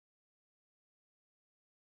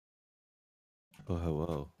Oh,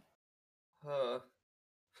 hello. Huh.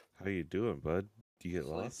 How you doing, bud? Do you get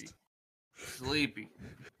Sleepy. lost? Sleepy.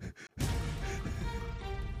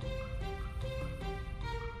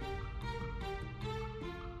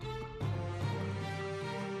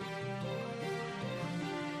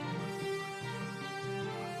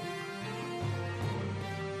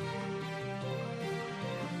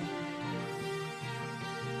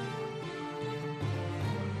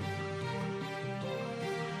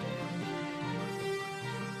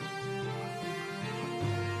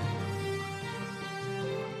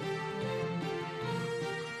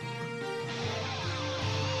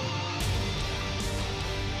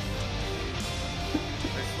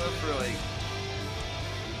 I slept for like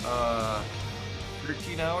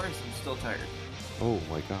 13 hours. I'm still tired. Oh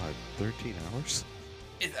my god, 13 hours?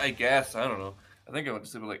 I guess. I don't know. I think I went to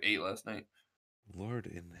sleep at like 8 last night. Lord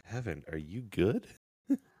in heaven, are you good?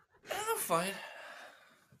 I'm fine.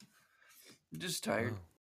 I'm just tired. Oh,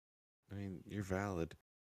 I mean, you're valid.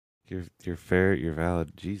 You're fair, you're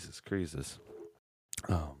valid. Jesus Christ.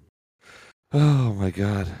 Um, oh my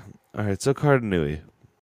god. Alright, so Cardinui.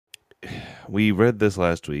 We read this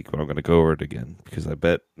last week, but I'm going to go over it again because I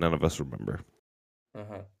bet none of us remember.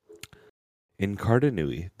 Uh-huh. In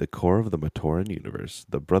Cardinui, the core of the Matoran universe,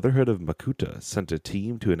 the Brotherhood of Makuta sent a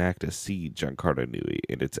team to enact a siege on Cardinui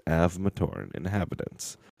and its Av Matoran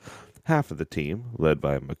inhabitants. Half of the team, led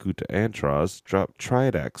by Makuta Antros, dropped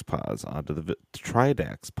Tridax pods onto the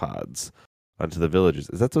villages.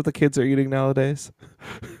 Is that what the kids are eating nowadays?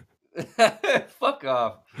 Fuck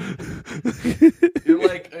off. You're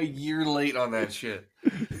like a year late on that shit.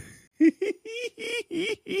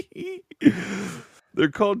 They're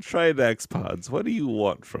called Tridax pods. What do you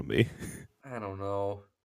want from me? I don't know.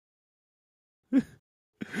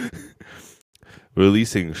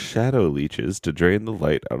 Releasing shadow leeches to drain the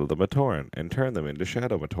light out of the Matoran and turn them into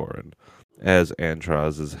Shadow Matoran. As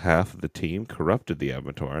Antros' half of the team corrupted the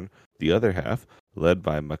Matoran, the other half, led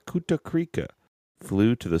by Makuta Krika,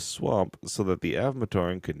 flew to the swamp so that the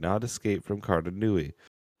Matoran could not escape from Cardinui.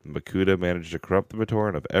 Makuta managed to corrupt the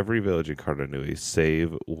Matoran of every village in Cardinui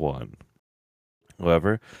save one.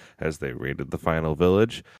 However, as they raided the final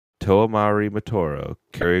village, Toamari Matoro,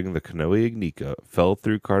 carrying the Kanoe Ignika, fell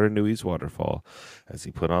through Cardanui's waterfall. As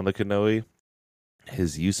he put on the Kanoe,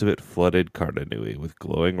 his use of it flooded Cardanui with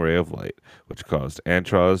glowing ray of light, which caused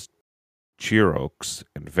Antros, Chirox,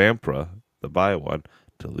 and Vampra, the Bi One,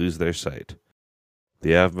 to lose their sight.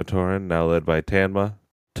 The Avmatoran, now led by Tanma,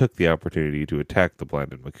 took the opportunity to attack the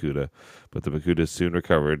blinded Makuta, but the Makuta soon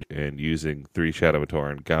recovered, and using three Shadow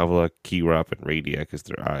Matoran, Gavala, Kirop, and Radiac as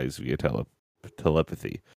their eyes via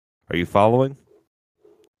telepathy. Are you following?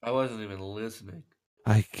 I wasn't even listening.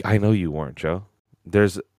 I know you weren't, Joe.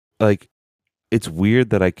 There's like it's weird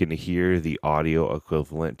that I can hear the audio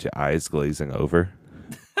equivalent to eyes glazing over.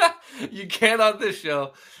 You can't on this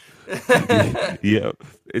show. Yeah,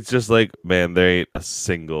 it's just like, man, there ain't a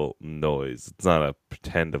single noise. It's not a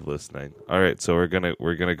pretend of listening. All right, so we're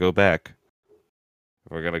gonna go back.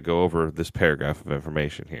 We're gonna go over this paragraph of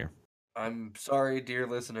information here. I'm sorry, dear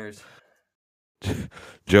listeners.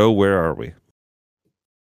 Joe, where are we?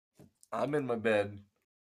 I'm in my bed.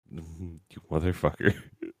 You motherfucker.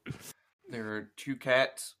 There are two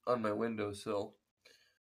cats on my windowsill.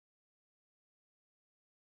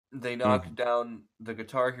 They knocked down the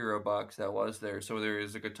Guitar Hero box that was there, so there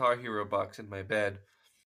is a Guitar Hero box in my bed.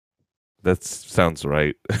 That sounds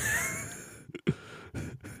right.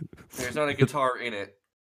 There's not a guitar in it.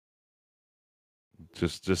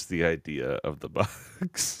 Just the idea of the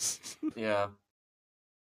box. Yeah.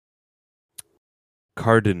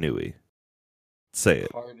 Cardinui. Say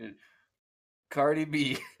it. Cardi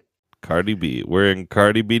B. Cardi B. We're in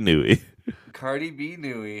Cardi B Nui. Cardi B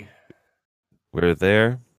Nui. We're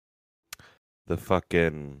there. The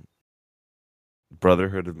fucking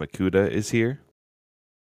Brotherhood of Makuta is here.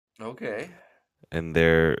 Okay. And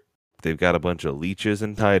they've got a bunch of leeches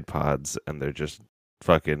and Tide Pods, and they're just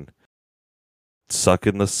fucking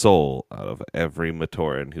sucking the soul out of every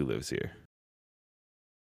Matoran who lives here.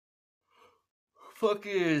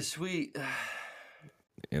 Fucking sweet.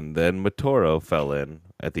 And then Matoro fell in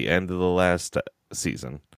at the end of the last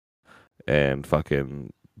season and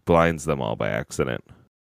fucking blinds them all by accident.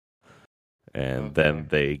 And then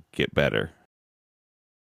they get better.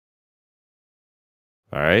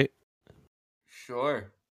 All right?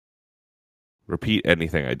 Sure. Repeat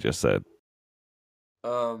anything I just said.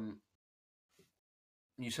 You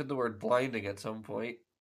said the word blinding at some point.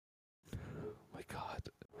 Oh my god.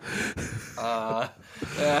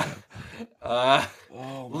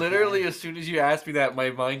 Literally, as soon as you asked me that, my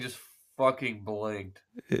mind just fucking blinked.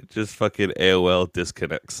 It just fucking AOL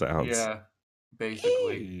disconnect sounds. Yeah,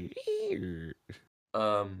 basically.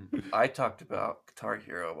 I talked about Guitar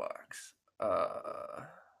Hero Box.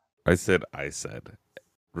 I said. Oh, did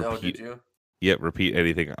Repeat. you? Yeah, repeat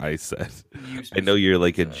anything I said. You I know you're specifically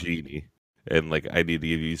like a said. genie, and like I need to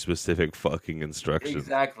give you specific fucking instructions.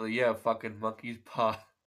 Exactly, yeah, fucking monkey's paw.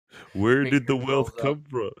 Where Make did the your wealth girls up. come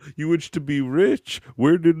from? You wish to be rich.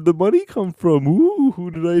 Where did the money come from? Ooh,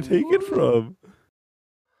 who did I take it Ooh. from?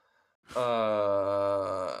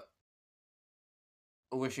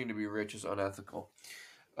 Wishing to be rich is unethical.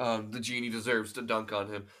 The genie deserves to dunk on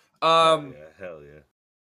him. Hell yeah.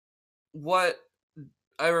 What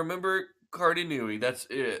I remember Cardinui, that's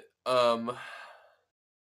it. That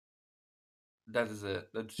is it.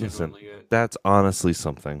 That's Listen, genuinely it. that's honestly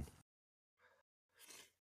something.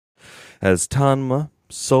 As Tanma,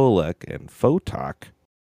 Solek, and Photok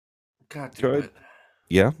God damn tried. it.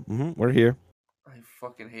 Yeah, we're here. I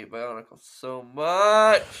fucking hate Bionicle so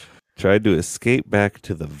much. Tried to escape back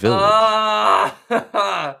to the village. Ah!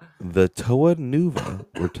 The Toa Nuva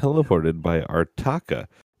were teleported by Artaka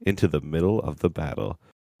into the middle of the battle.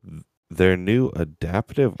 Their new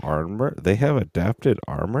adaptive armor. They have adapted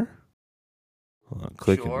armor? Hold on,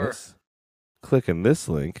 Sure. Clicking this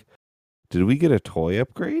link. Did we get a toy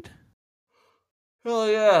upgrade? Hell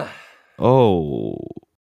yeah. Oh,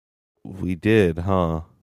 we did, huh?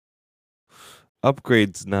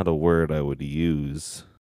 Upgrade's not a word I would use.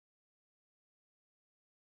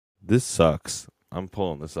 This sucks. I'm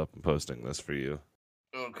pulling this up and posting this for you.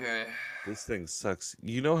 Okay. This thing sucks.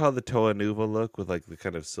 You know how the Toa Nuva look with like the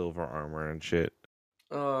kind of silver armor and shit?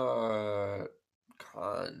 No.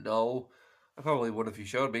 I probably would if you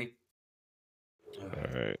showed me.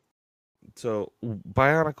 Alright. So,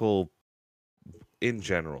 Bionicle in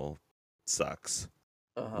general sucks.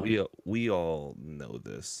 Uh-huh. We all know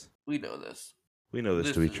this. We know this. We know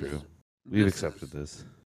this to be true. We've accepted this.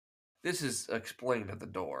 This is explained at the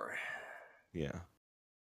door. Yeah.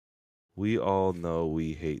 We all know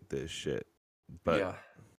we hate this shit. But yeah.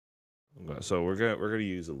 So we're gonna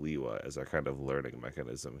use Liwa as our kind of learning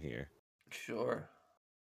mechanism here. Sure.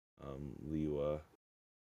 Liwa,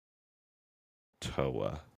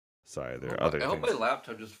 Toa. Sorry, there are I other things. hope my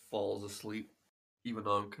laptop just falls asleep, even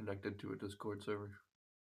though I'm connected to a Discord server.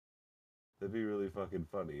 That'd be really fucking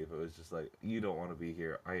funny if it was just like, you don't want to be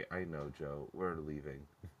here. I know, Joe. We're leaving.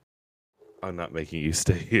 I'm not making you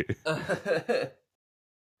stay here.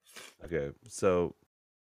 Okay, so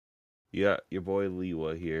yeah, your boy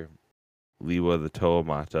Liwa here. Liwa the Toa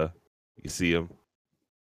Mata. You see him?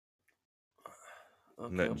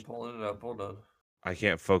 Okay, I'm pulling it up. Hold on. I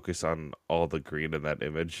can't focus on all the green in that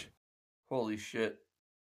image. Holy shit.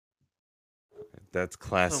 That's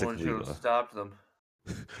classic Someone should Liwa. have stopped them.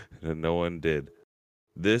 And no one did.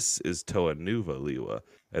 This is Toa Nuva Liwa,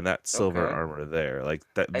 and that silver armor there, like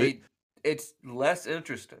that. It's less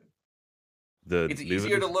interesting. It's Nuva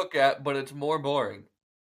easier to look at, but it's more boring.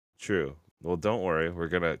 True. Well, don't worry. We're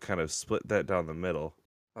gonna kind of split that down the middle.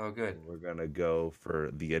 Oh, good. We're gonna go for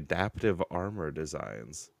the adaptive armor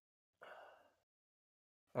designs.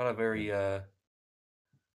 Not a very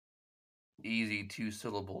easy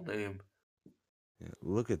 2-syllable name. Yeah,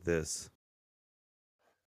 look at this.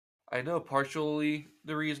 I know partially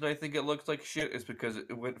the reason I think it looks like shit is because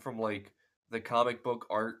it went from like the comic book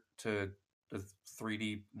art to the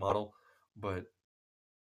 3D model, but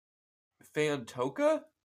Fantoka?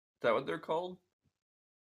 Is that what they're called?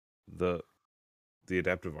 The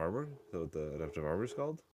adaptive armor? Is that what the adaptive armor is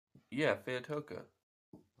called? Yeah, Fantoka.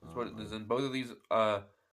 That's what it is in both of these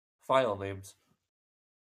file names.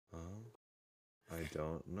 I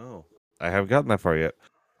don't know. I haven't gotten that far yet.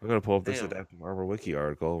 I'm gonna pull up this adaptive armor wiki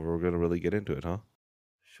article. We're gonna really get into it, huh?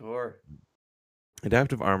 Sure.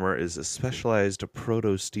 Adaptive armor is a specialized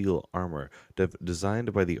proto-steel armor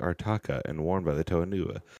designed by the Artaka and worn by the Toa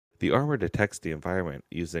Nuva. The armor detects the environment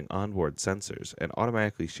using onboard sensors and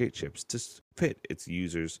automatically shapeshifts to fit its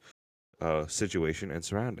user's situation and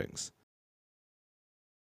surroundings.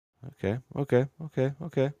 Okay.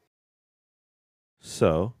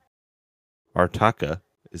 So, Artaka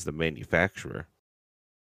is the manufacturer.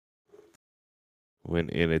 When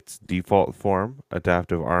in its default form,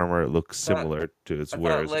 adaptive armor looks similar to its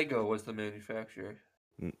wearers. I thought Lego was the manufacturer.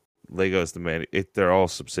 Lego is the they're all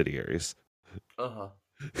subsidiaries. Uh-huh.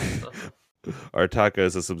 Artaka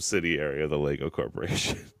is a subsidiary of the Lego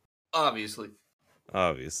Corporation. Obviously.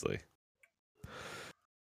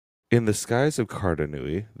 In the skies of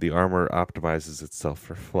Cardinui, the armor optimizes itself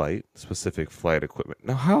for flight, specific flight equipment.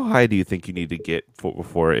 Now, how high do you think you need to get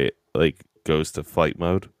before it like goes to flight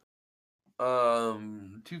mode?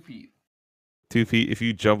 2 feet. 2 feet. If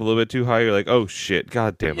you jump a little bit too high, you're like, oh shit,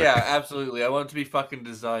 god damn it. Yeah, absolutely. I want it to be fucking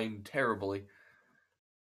designed terribly.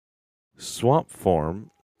 Swamp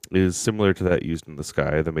form is similar to that used in the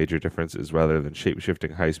sky. The major difference is rather than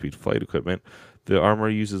shape-shifting high-speed flight equipment, the armor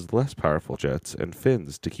uses less powerful jets and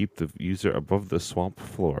fins to keep the user above the swamp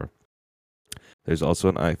floor. There's also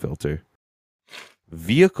an eye filter.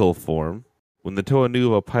 Vehicle form. When the Toa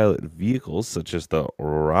Nuva pilot vehicles such as the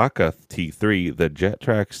Raka T3, the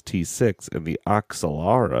Jettrax T6, and the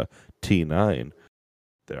Oxalara T9,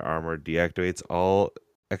 their armor deactivates all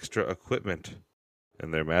extra equipment,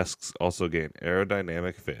 and their masks also gain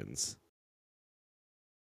aerodynamic fins.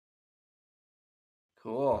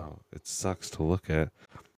 Cool. Wow, it sucks to look at.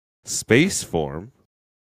 Space form.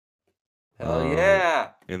 Hell yeah.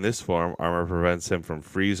 In this form, armor prevents him from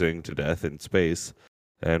freezing to death in space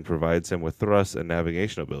and provides him with thrust and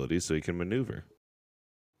navigation abilities so he can maneuver.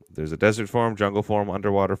 There's a desert form, jungle form,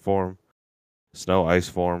 underwater form, snow ice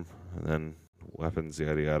form, and then weapons,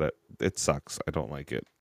 yada yada. It sucks. I don't like it.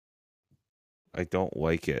 I don't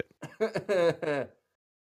like it.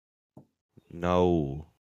 No.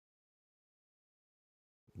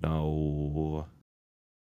 No.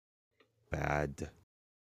 Bad.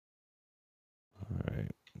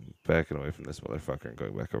 Alright. Backing away from this motherfucker and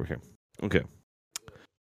going back over here. Okay.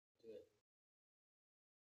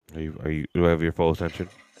 Do I have your full attention?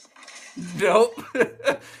 Nope.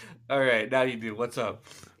 All right, now you do. What's up?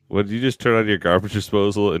 What, did you just turn on your garbage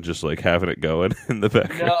disposal and just like having it going in the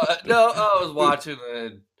background? No, I was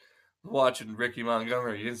watching Ricky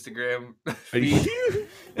Montgomery Instagram. Are you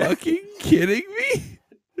fucking kidding me?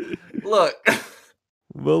 Look.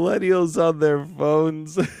 Millennials on their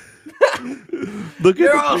phones. Look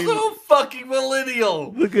You're also fucking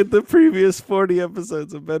millennial. Look at the previous 40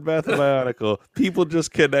 episodes of Ben Math Bionicle. People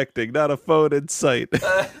just connecting, not a phone in sight.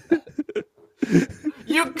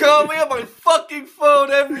 You call me on my fucking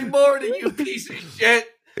phone every morning, you piece of shit.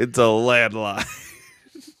 It's a landline.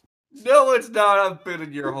 No, it's not. I've been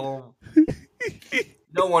in your home.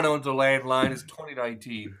 No one owns a landline. It's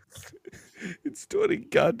 2019. It's 20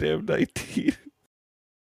 goddamn 19.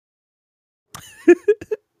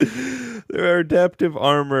 There are adaptive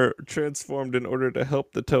armor transformed in order to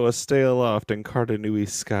help the Toa stay aloft in Cardanui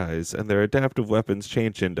skies, and their adaptive weapons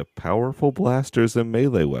change into powerful blasters and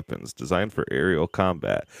melee weapons designed for aerial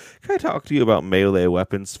combat. Can I talk to you about melee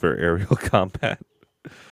weapons for aerial combat?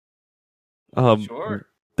 Sure.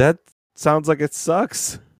 That sounds like it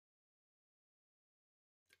sucks.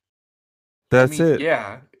 That's it.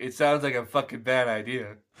 Yeah, it sounds like a fucking bad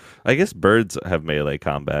idea. I guess birds have melee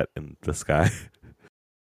combat in the sky.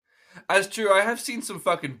 That's true. I have seen some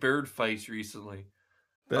fucking bird fights recently.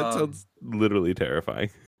 That sounds literally terrifying.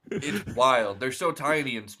 It's wild. They're so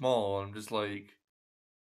tiny and small. I'm just like,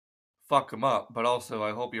 fuck them up. But also,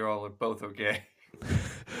 I hope you're all both okay.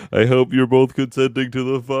 I hope you're both consenting to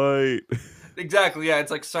the fight. Exactly. Yeah,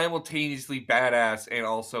 it's like simultaneously badass and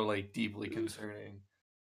also like deeply concerning.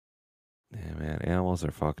 Yeah, man, animals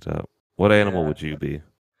are fucked up. What animal would you be?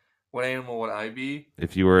 What animal would I be?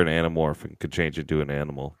 If you were an animorph and could change into an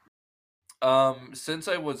animal. Since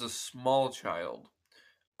I was a small child,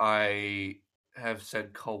 I have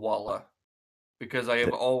said koala because I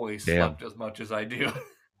have always slept as much as I do.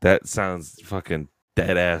 That sounds fucking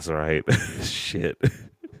dead ass right. Shit.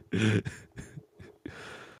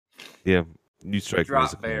 Yeah, you strike me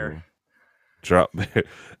as a bear. Drop bear.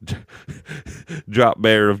 Drop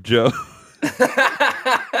bear of Joe.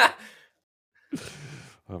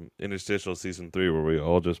 Interstitial season 3, where we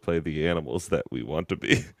all just play the animals that we want to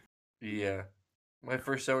be. Yeah, my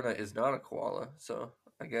persona is not a koala, so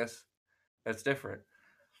I guess that's different.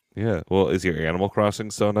 Yeah, well, is your Animal Crossing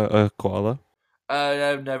Sona a koala?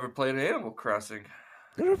 I've never played Animal Crossing.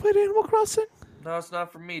 Never played Animal Crossing? No, it's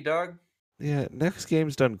not for me, dog. Yeah, next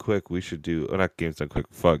Games Done Quick, we should do. Oh, not Games Done Quick.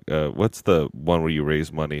 Fuck. What's the one where you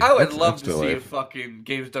raise money? I would love to see a fucking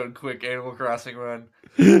Games Done Quick Animal Crossing run.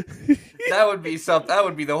 That would be something. That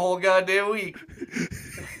would be the whole goddamn week.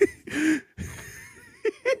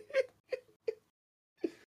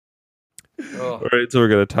 All right, so we're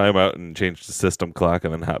gonna time out and change the system clock,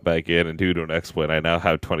 and then hop back in and do to an exploit. I now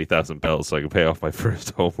have 20,000 bells, so I can pay off my first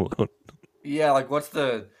home loan. Yeah, like what's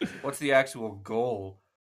the actual goal?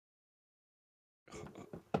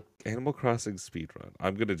 Animal Crossing speedrun.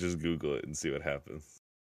 I'm gonna just Google it and see what happens.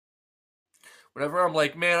 Whenever I'm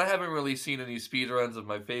like, man, I haven't really seen any speedruns of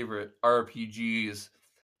my favorite RPGs.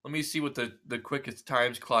 Let me see what the quickest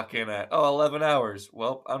times clock in at. Oh, 11 hours.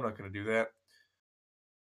 Well, I'm not going to do that.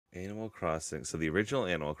 Animal Crossing. So the original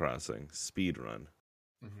Animal Crossing speedrun.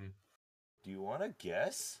 Mm-hmm. Do you want to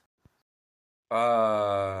guess?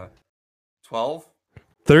 12?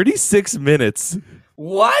 36 minutes.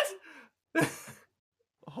 What?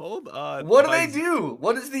 Hold on. What do they do?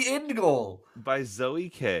 What is the end goal? By Zoe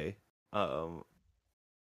K. Um,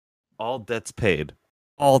 all debts paid.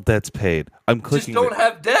 All debts paid. I'm Just clicking. don't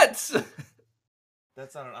have debts.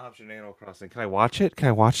 That's not an option in Animal Crossing. Can I watch it? Can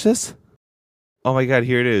I watch this? Oh my god,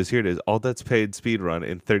 here it is. Here it is. All debts paid speedrun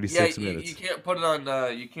in 36 minutes. You can't put it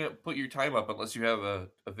on. You can't put your time up unless you have a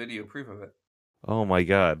video proof of it. Oh my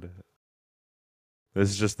god. This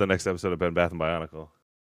is just the next episode of Ben Bath and Bionicle.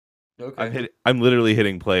 Okay. I'm literally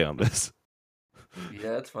hitting play on this.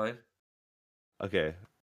 Yeah, that's fine. Okay.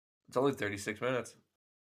 It's only 36 minutes.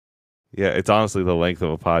 Yeah, it's honestly the length of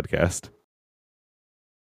a podcast.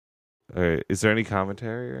 All right. Is there any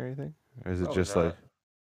commentary or anything? Or is it just like...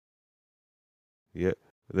 Yeah.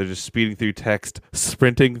 They're just speeding through text,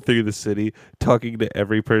 sprinting through the city, talking to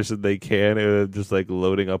every person they can, and just like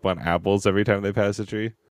loading up on apples every time they pass a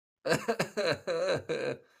tree.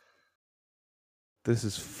 This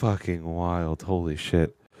is fucking wild. Holy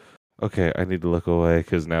shit. Okay, I need to look away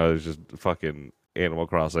because now there's just fucking Animal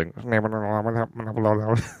Crossing.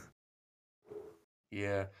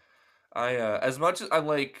 Yeah. As much as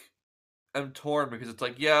I'm torn because it's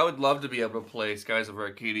like, yeah, I would love to be able to play Skies of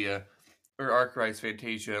Arcadia or Arcrise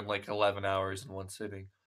Fantasia in like 11 hours in one sitting.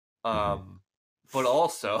 But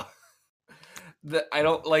also, I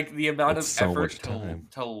don't like the amount of so effort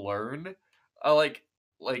to learn. I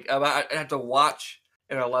have to watch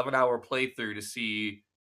an 11-hour playthrough to see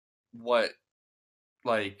what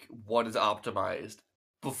is optimized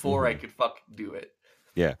before I could fucking do it.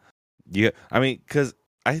 Yeah. I mean, because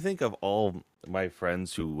I think of all my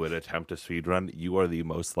friends who would attempt a speedrun, you are the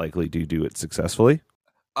most likely to do it successfully.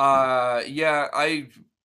 Yeah, I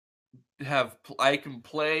can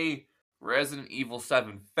play Resident Evil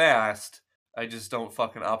 7 fast. I just don't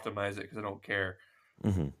fucking optimize it because I don't care.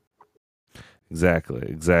 Mm-hmm.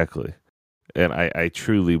 Exactly. And I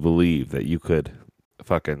truly believe that you could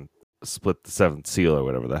fucking split the seventh seal or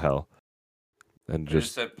whatever the hell. And I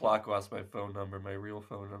just sent Plakwas my phone number, my real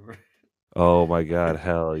phone number. Oh my god,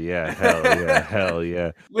 hell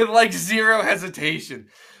yeah. With like zero hesitation.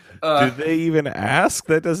 Did they even ask?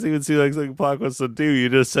 That doesn't even seem like something Plakwas would do. You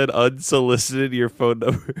just said unsolicited your phone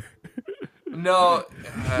number. No,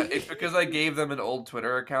 it's because I gave them an old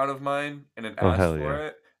Twitter account of mine and it asked for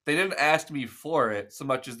it. They didn't ask me for it so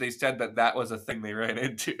much as they said that was a thing they ran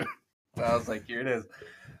into. So I was like, here it is.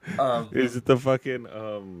 Is it the fucking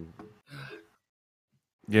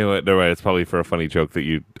You know what? Never mind. It's probably for a funny joke that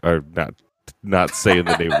you are not saying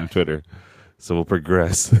the name of Twitter. So we'll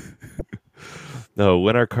progress. No,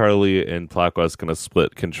 when are Carly and Plakwas gonna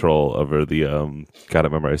split control over the Gotta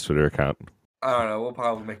Memorize Twitter account? I don't know. We'll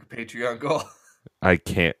probably make a Patreon goal. I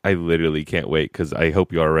literally can't wait because I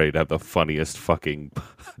hope you are ready to have the funniest fucking,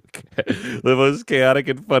 the most chaotic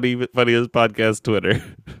and funniest podcast Twitter.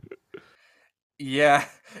 Yeah,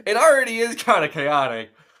 it already is kind of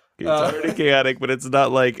chaotic. It's already chaotic, but it's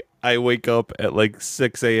not like I wake up at like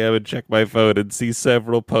 6 a.m. and check my phone and see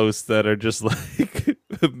several posts that are just like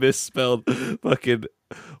misspelled. Fucking,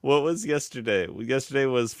 what was yesterday? Yesterday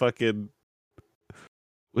was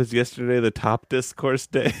yesterday the top discourse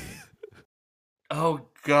day? Oh,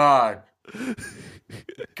 God.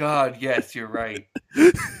 God, yes, you're right.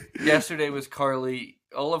 Yesterday was Carly.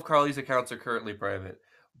 All of Carly's accounts are currently private,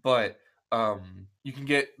 but you can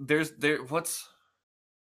get what's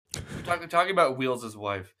talking about Wheels'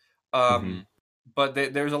 wife. But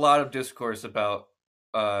there's a lot of discourse about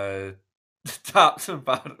tops and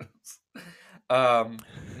bottoms. And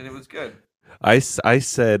it was good. I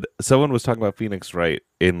said someone was talking about Phoenix Wright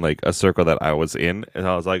in like a circle that I was in, and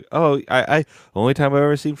I was like, "Oh, I only time I've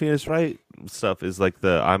ever seen Phoenix Wright stuff is like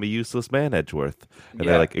the I'm a useless man Edgeworth," and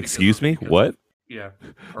they're like, "Excuse me, what?" Yeah,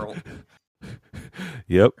 Pearl.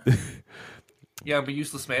 Yep. Yeah, I'm a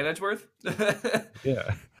useless man Edgeworth.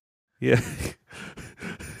 Yeah.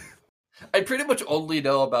 I pretty much only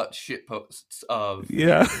know about shit posts of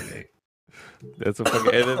That's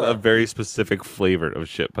a very specific flavor of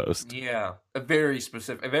shitpost. Yeah, a very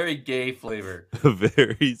gay flavor. A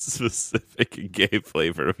very specific gay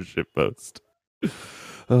flavor of shitpost.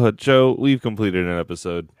 Joe, we've completed an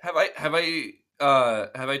episode. Have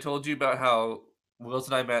I told you about how Wills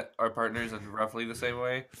and I met our partners in roughly the same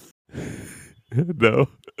way? No.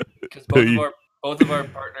 Because both of our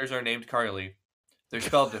partners are named Carly. They're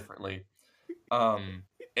spelled differently.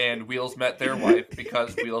 And Wheels met their wife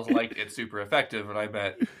because Wheels liked It's Super Effective, and I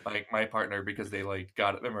met like my partner because they like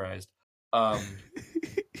got it memorized.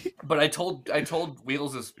 But I told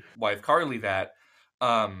Wheels' wife Carly that,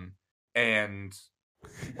 and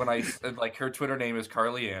when I like her Twitter name is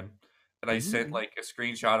Carly Ann, and I sent like a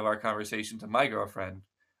screenshot of our conversation to my girlfriend,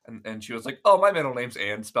 and she was like, "Oh, my middle name's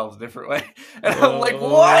Ann, spelled a different way," and I'm like,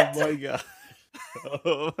 "What?" Oh my god!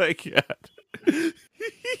 Oh my god!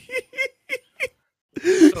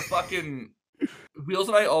 So fucking Wheels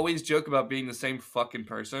and I always joke about being the same fucking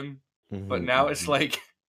person, but now it's like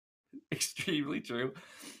extremely true.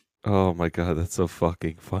 Oh my god, that's so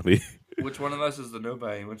fucking funny. Which one of us is the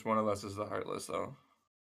nobody and which one of us is the heartless, though?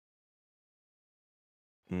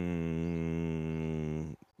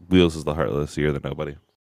 Wheels is the heartless. You're the nobody.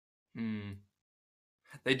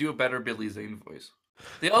 They do a better Billy Zane voice.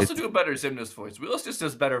 They also do a better Xemnas voice. Wheels just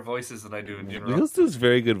does better voices than I do in general. Wheels does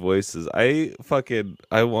very good voices. I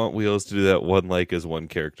want Wheels to do that one like as one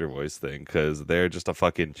character voice thing because they're just a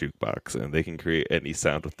fucking jukebox and they can create any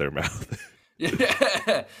sound with their mouth.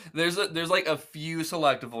 Yeah, there's like a few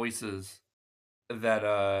select voices that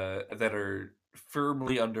are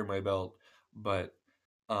firmly under my belt, but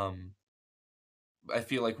I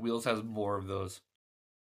feel like Wheels has more of those.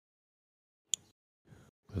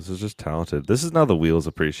 This is just talented. This is now the Wheels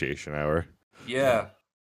Appreciation Hour. Yeah,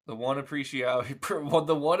 the one appreciation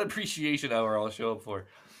hour I'll show up for.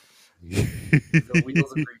 The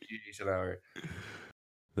Wheels Appreciation Hour.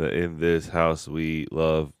 In this house, we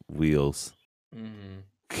love Wheels.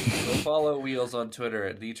 Go follow Wheels on Twitter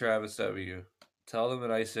at TheTravisW. Tell them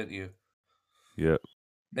that I sent you. Yep.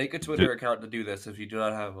 Make a Twitter account to do this if you do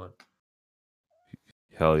not have one.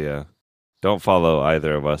 Hell yeah. Don't follow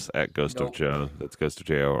either of us at Ghost of Joe. That's Ghost of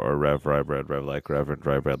Joe or Rev Bread like Reverend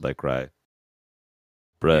Rye Bread like Rye.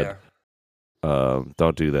 Bread. Yeah.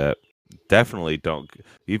 Don't do that. Definitely don't.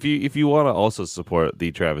 If you want to also support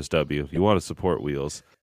the Travis W, if you want to support Wheels,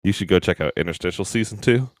 you should go check out Interstitial Season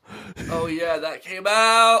 2. Oh yeah, that came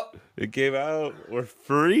out. It came out. We're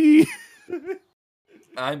free.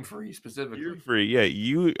 I'm free specifically. You're free. Yeah,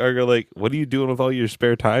 you are like, what are you doing with all your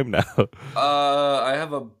spare time now? I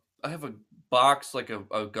have a box, like a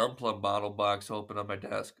Gunpla model box open on my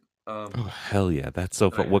desk. Oh hell yeah, that's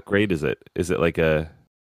so fun. What grade is it? Is it like a?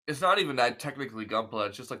 It's not even that technically Gunpla.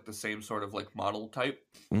 It's just like the same sort of like model type.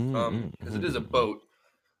 Because it is a boat.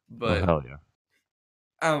 But hell yeah.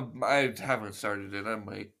 I haven't started it. I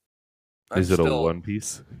might. Is it a One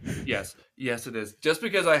Piece? Yes, it is. Just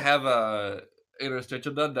because I have a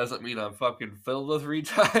Interstitial done doesn't mean I'm fucking filled with free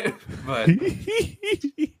time. But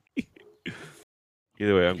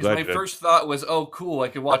either way, I'm glad. My first thought was, "Oh, cool! I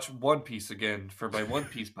can watch One Piece again for my One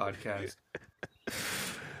Piece podcast."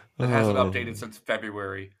 It hasn't updated since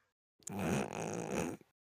February.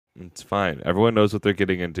 It's fine. Everyone knows what they're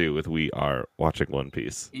getting into with We Are watching One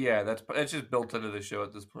Piece. Yeah, that's just built into the show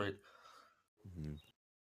at this point.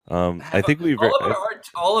 I think we've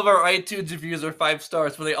all of our iTunes reviews are 5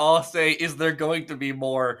 stars, but they all say, "Is there going to be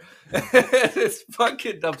more?" It's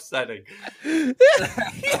fucking upsetting.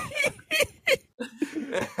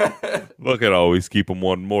 Look, at always keep them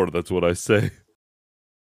one more. That's what I say.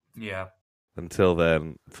 Yeah. Until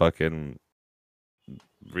then, fucking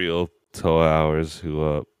real Toa hours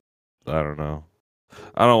who I don't know.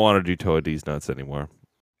 I don't want to do Toa D's nuts anymore.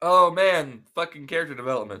 Oh man, fucking character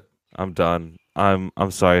development. I'm done. I'm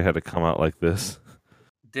sorry I had to come out like this.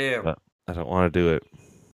 Damn. But I don't want to do it.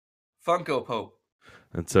 Funko Pope.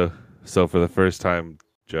 And so for the first time,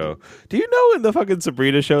 Joe, do you know in the fucking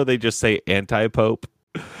Sabrina show they just say anti-Pope?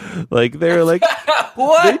 Like they're like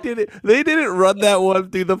what? They didn't run that one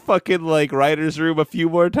through the fucking like writer's room a few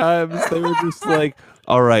more times. They were just like,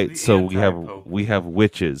 all right, so we have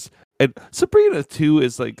witches. And Sabrina 2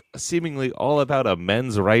 is like seemingly all about a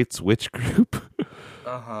men's rights witch group.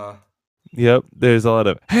 Uh-huh. Yep, there's a lot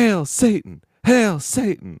of Hail Satan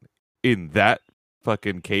in that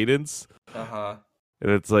fucking cadence. Uh-huh.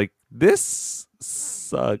 And it's like, this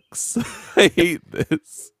sucks. I hate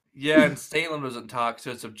this. Yeah, and Salem doesn't talk,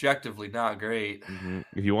 so it's objectively not great. Mm-hmm.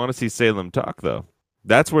 If you want to see Salem talk, though,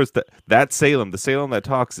 that's where it's that Salem, the Salem that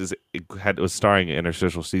talks, was starring in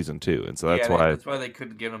Interstitial Season 2, and so that's why they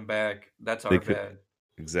couldn't get him back. That's our bad.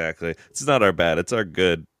 Exactly, it's not our bad; it's our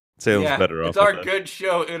good. Salem's better off. It's our good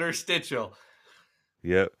show, Interstitial.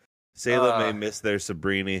 Yep, Salem may miss their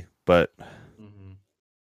Sabrini, but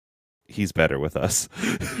he's better with us.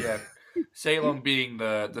 Yeah. Salem being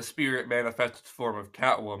the spirit manifested form of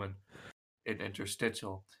Catwoman in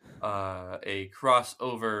Interstitial, a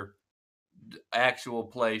crossover actual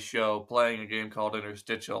play show playing a game called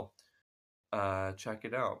Interstitial. Check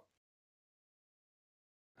it out.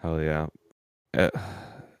 Hell yeah.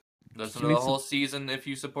 Listen to the whole season if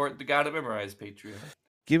you support the Gotta Memorize Patreon.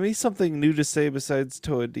 Give me something new to say besides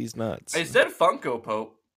Toa D's nuts. I said Funko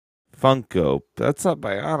Pope. Funko. That's not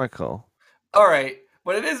Bionicle. All right.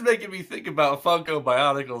 But it is making me think about Funko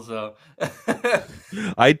Bionicles, though.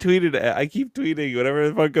 I keep tweeting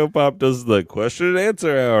whenever Funko Pop does the question and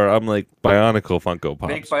answer hour. I'm like, Bionicle Funko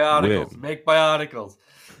Pops. Make Bionicles. Make Bionicles.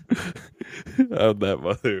 I'm that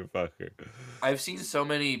motherfucker. I've seen so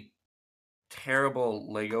many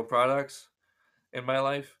terrible Lego products in my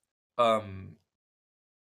life. But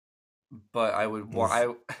I would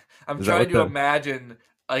want. I'm trying to imagine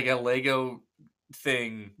like a Lego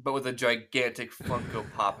thing, but with a gigantic Funko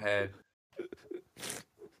Pop head.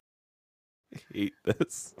 I hate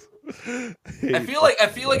this. I feel like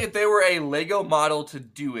if they were a Lego model to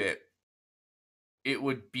do it, it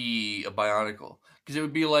would be a Bionicle, because it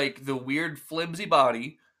would be like the weird flimsy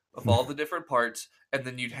body of all the different parts, and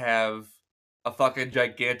then you'd have a fucking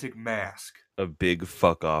gigantic mask, a big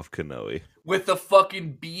fuck off Kanoe with the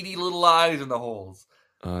fucking beady little eyes in the holes.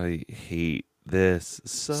 I hate this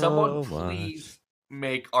so Someone much. Please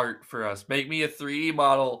make art for us. Make me a 3D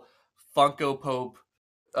model Funko Pope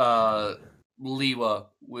Liwa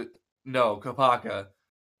with Kopaka.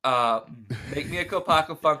 Make me a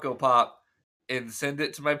Kopaka Funko Pop and send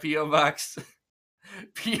it to my P.O. Box.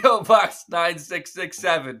 P.O. Box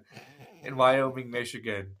 9667 in Wyoming,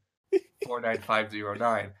 Michigan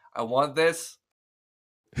 49509. I want this.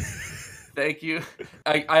 Thank you.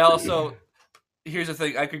 I also, here's the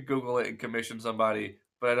thing, I could Google it and commission somebody,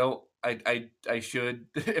 but I don't. I should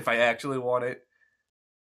if I actually want it,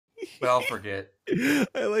 but I'll forget.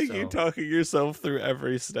 I like you talking yourself through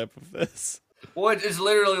every step of this. Well, it's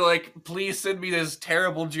literally like, please send me this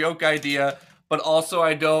terrible joke idea, but also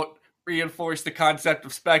I don't reinforce the concept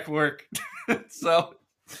of spec work. So,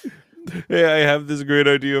 hey, I have this great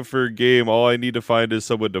idea for a game. All I need to find is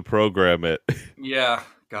someone to program it. Yeah,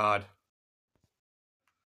 God.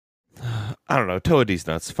 I don't know. Toadie's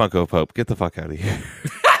nuts. Funko Pope. Get the fuck out of here.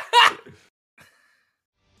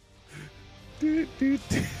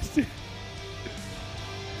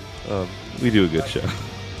 We do a good show.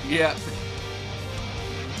 Yeah.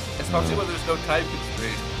 Especially when there's no time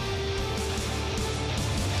constraint.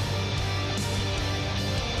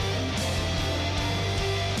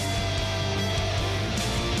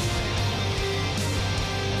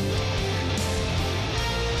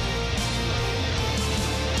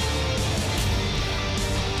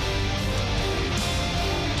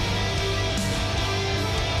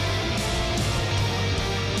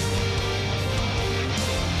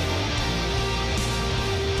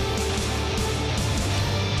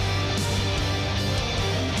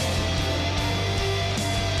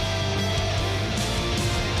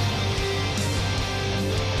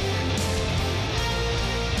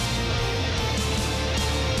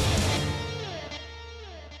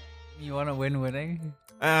 You want to win winning?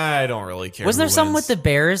 I don't really care. Wasn't there something with the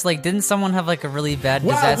Bears? Like, didn't someone have like a really bad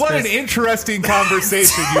disastrous... Wow, what an interesting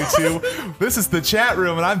conversation, you two. This is the chat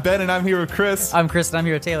room, and I'm Ben, and I'm here with Chris. I'm Chris, and I'm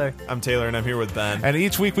here with Taylor. I'm Taylor, and I'm here with Ben. And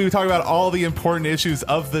each week we talk about all the important issues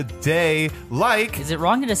of the day, like... Is it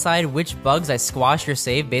wrong to decide which bugs I squash or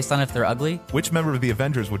save based on if they're ugly? Which member of the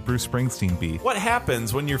Avengers would Bruce Springsteen be? What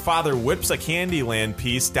happens when your father whips a Candyland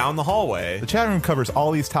piece down the hallway? The chat room covers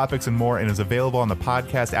all these topics and more and is available on the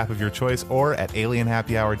podcast app of your choice or at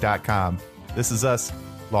alienhappyhour.com. This is us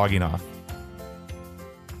logging off.